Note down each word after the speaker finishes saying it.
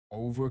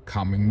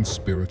Overcoming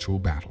spiritual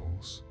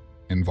battles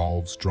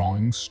involves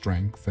drawing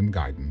strength and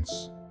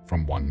guidance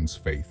from one's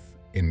faith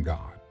in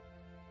God.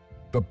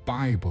 The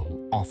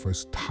Bible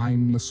offers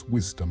timeless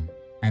wisdom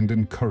and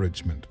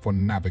encouragement for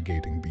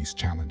navigating these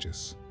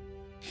challenges.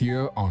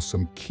 Here are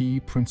some key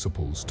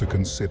principles to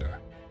consider.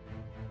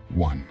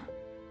 1.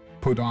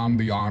 Put on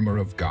the armor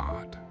of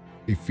God.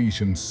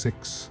 Ephesians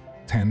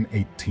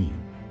 6:10-18.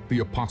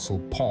 The Apostle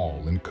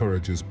Paul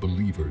encourages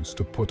believers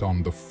to put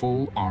on the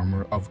full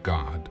armor of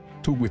God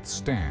to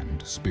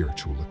withstand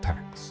spiritual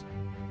attacks.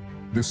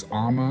 This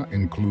armor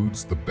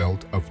includes the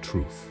belt of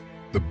truth,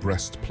 the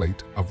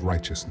breastplate of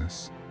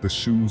righteousness, the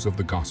shoes of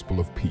the gospel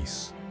of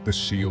peace, the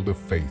shield of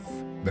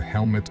faith, the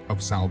helmet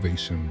of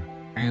salvation,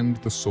 and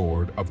the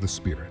sword of the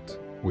Spirit,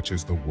 which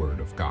is the Word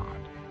of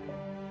God.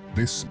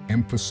 This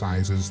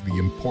emphasizes the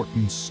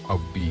importance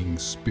of being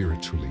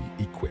spiritually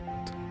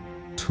equipped.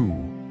 2.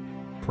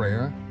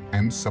 Prayer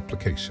and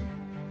supplication.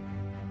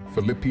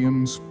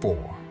 Philippians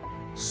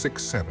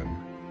 4:6-7.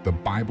 The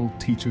Bible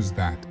teaches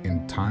that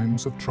in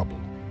times of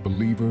trouble,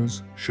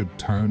 believers should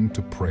turn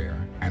to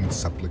prayer and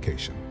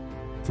supplication.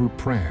 Through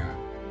prayer,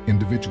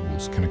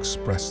 individuals can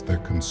express their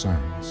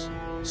concerns,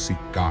 seek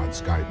God's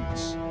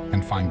guidance,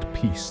 and find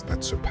peace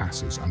that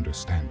surpasses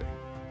understanding.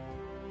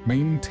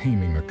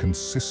 Maintaining a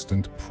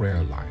consistent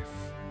prayer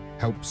life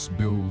helps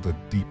build a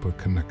deeper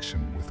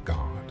connection with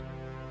God.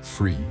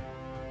 3.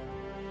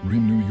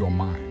 Renew your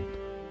mind.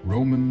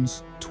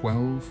 Romans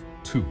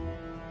 12:2.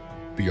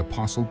 The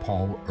Apostle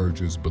Paul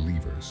urges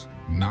believers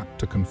not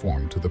to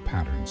conform to the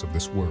patterns of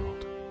this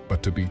world,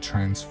 but to be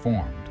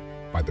transformed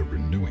by the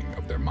renewing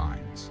of their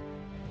minds.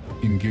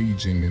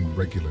 Engaging in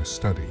regular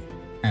study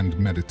and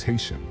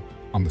meditation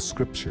on the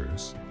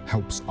Scriptures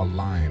helps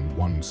align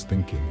one's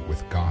thinking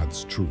with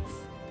God's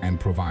truth and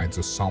provides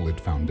a solid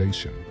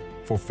foundation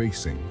for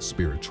facing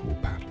spiritual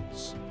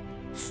battles.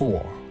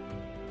 4.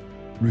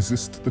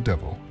 Resist the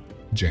devil.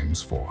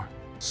 James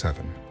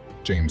 4:7.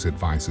 James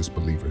advises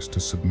believers to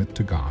submit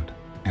to God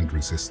and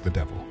resist the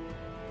devil.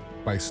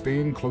 By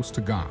staying close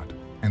to God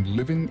and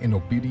living in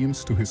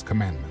obedience to His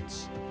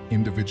commandments,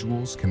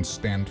 individuals can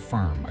stand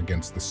firm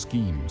against the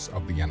schemes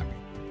of the enemy.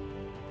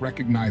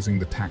 Recognizing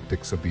the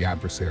tactics of the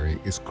adversary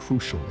is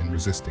crucial in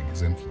resisting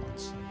his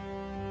influence.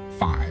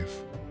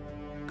 5.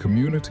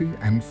 Community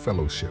and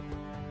fellowship.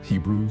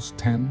 Hebrews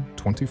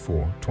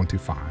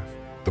 10:24-25.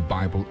 The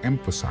Bible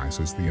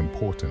emphasizes the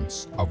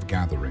importance of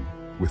gathering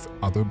with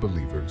other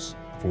believers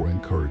for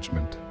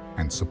encouragement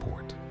and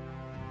support.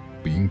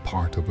 Being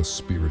part of a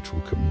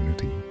spiritual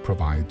community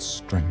provides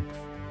strength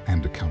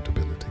and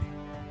accountability.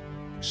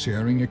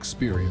 Sharing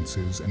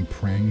experiences and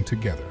praying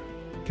together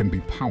can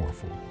be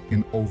powerful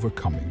in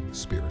overcoming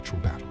spiritual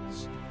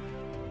battles.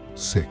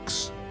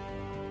 6.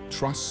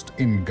 Trust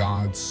in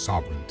God's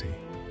sovereignty.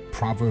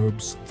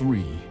 Proverbs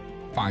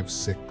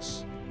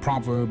 3:5-6.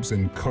 Proverbs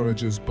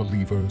encourages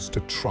believers to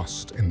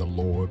trust in the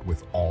Lord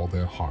with all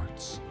their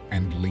hearts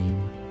and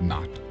lean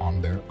not on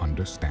their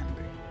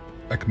understanding.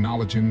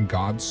 Acknowledging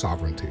God's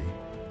sovereignty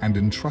and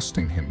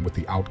entrusting Him with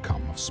the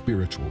outcome of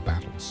spiritual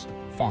battles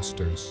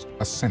fosters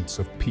a sense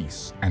of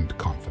peace and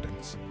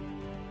confidence.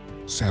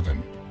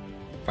 7.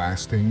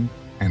 Fasting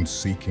and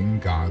seeking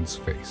God's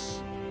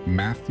face.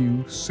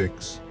 Matthew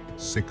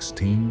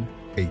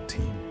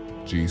 6:16-18.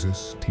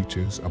 Jesus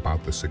teaches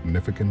about the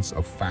significance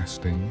of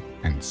fasting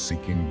and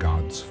seeking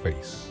God's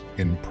face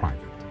in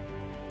private.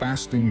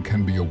 Fasting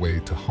can be a way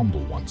to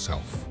humble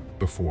oneself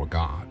before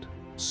God,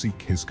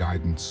 seek His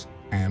guidance,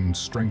 and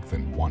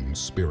strengthen one's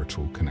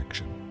spiritual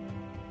connection.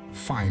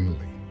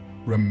 Finally,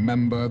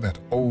 remember that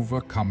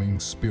overcoming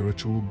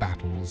spiritual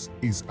battles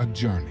is a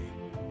journey,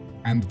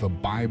 and the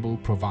Bible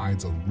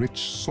provides a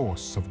rich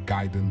source of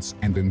guidance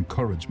and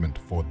encouragement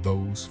for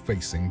those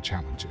facing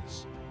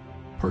challenges.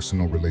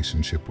 Personal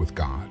relationship with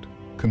God,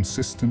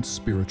 consistent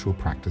spiritual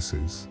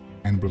practices,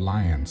 and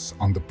reliance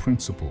on the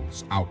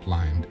principles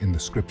outlined in the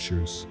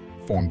Scriptures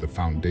form the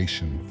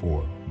foundation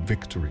for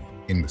victory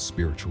in the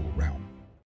spiritual realm.